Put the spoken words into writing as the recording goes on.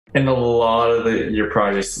in a lot of your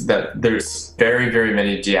projects that there's very, very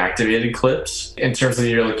many deactivated clips in terms of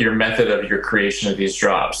your method of your creation of these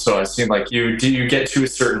drops. So I seem like you get to a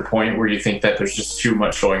certain point where you think that there's just too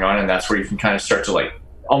much going on, and that's where you can kind of start to like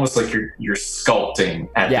almost like you're sculpting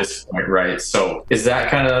at this point, right? So is that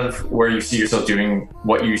kind of where you see yourself doing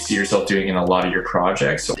what you see yourself doing in a lot of your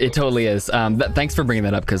projects? It totally is. Thanks for bringing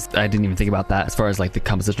that up, because I didn't even think about that as far as like the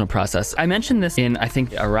compositional process. I mentioned this in, I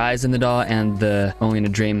think, Arise in the DAW and the Only in a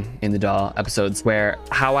Dream in the DAW episodes, where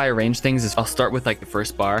how I arrange things is I'll start with like the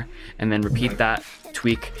first bar and then repeat that,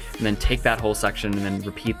 tweak, and then take that whole section and then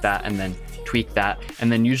repeat that and then tweak that.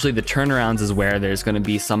 And then usually the turnarounds is where there's going to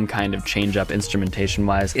be some kind of change up instrumentation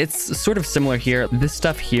wise. It's sort of similar here. This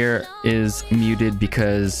stuff here is muted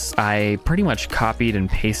because I pretty much copied and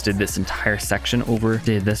pasted this entire section over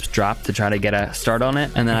to this drop to try to get a start on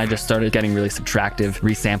it. And then I just started getting really subtractive,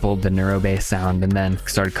 resampled the neuro bass sound, and then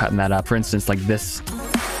started cutting that up. For instance, like this,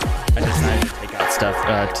 I decided to take out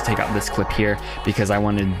stuff, to take out this clip here because I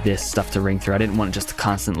wanted this stuff to ring through. I didn't want just a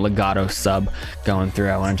constant legato sub going through.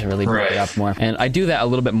 I wanted to really break it up more. And I do that a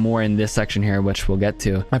little bit more in this section here, which we'll get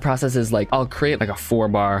to. My process is like, I'll create like a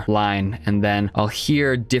 4-bar line, and then I'll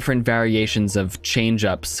hear different variations of change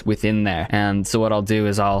ups within there. And so what I'll do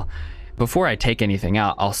is before I take anything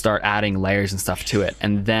out, I'll start adding layers and stuff to it.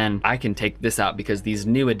 And then I can take this out because these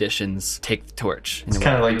new additions take the torch. It's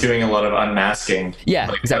kind of like doing a lot of unmasking.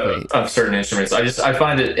 Yeah, like, exactly. Of certain instruments. I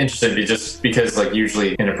find it interesting just because like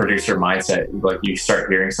usually in a producer mindset, like you start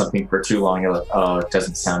hearing something for too long, you're like, oh, it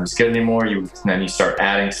doesn't sound as good anymore. Then you start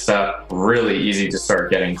adding stuff. Really easy to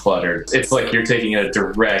start getting cluttered. It's like you're taking a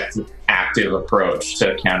direct active approach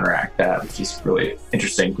to counteract that, which is really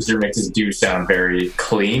interesting because your mixes do sound very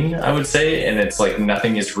clean, I would say, and it's like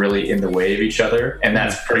nothing is really in the way of each other, and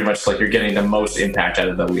that's pretty much like you're getting the most impact out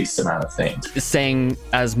of the least amount of things. Saying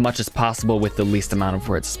as much as possible with the least amount of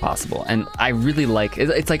words as possible, and I really like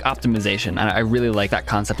it's like optimization. I really like that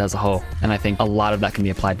concept as a whole, and I think a lot of that can be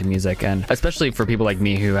applied to music, and especially for people like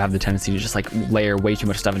me who have the tendency to just like layer way too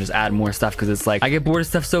much stuff and just add more stuff because it's like I get bored of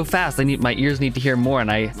stuff so fast. My ears need to hear more,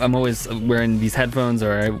 and I'm always wearing these headphones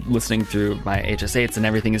or listening through my HS8s, and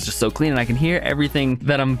everything is just so clean and I can hear everything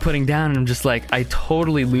that I'm putting down, and I'm just like, I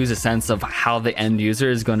totally lose a sense of how the end user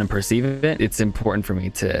is going to perceive it. It's important for me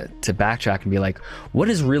to backtrack and be like, what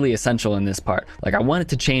is really essential in this part? Like, I want it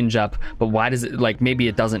to change up, but why does it, like, maybe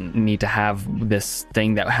it doesn't need to have this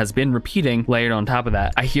thing that has been repeating layered on top of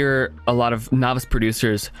that. I hear a lot of novice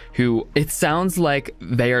producers who it sounds like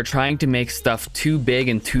they are trying to make stuff too big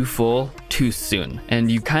and too full too soon, and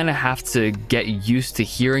you kind of have to get used to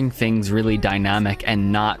hearing things really dynamic and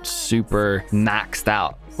not super maxed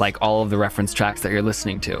out like all of the reference tracks that you're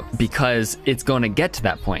listening to, because it's going to get to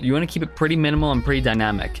that point. You want to keep it pretty minimal and pretty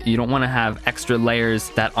dynamic. You don't want to have extra layers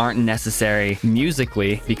that aren't necessary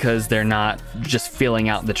musically because they're not just filling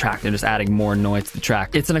out the track, they're just adding more noise to the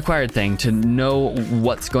track. It's an acquired thing to know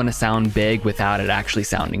what's going to sound big without it actually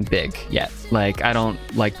sounding big yet. Like, I don't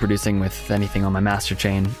like producing with anything on my master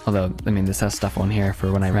chain, although, I mean, this has stuff on here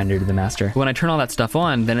for when I render to the master. When I turn all that stuff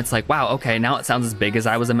on, then it's like, wow, okay, now it sounds as big as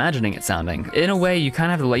I was imagining it sounding. In a way, you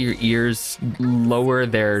kind of have to let your ears lower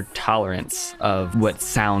their tolerance of what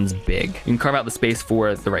sounds big. You can carve out the space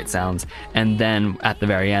for the right sounds, and then at the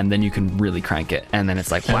very end, then you can really crank it. And then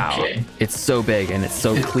it's like, wow, it's so big and it's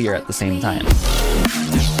so clear at the same time.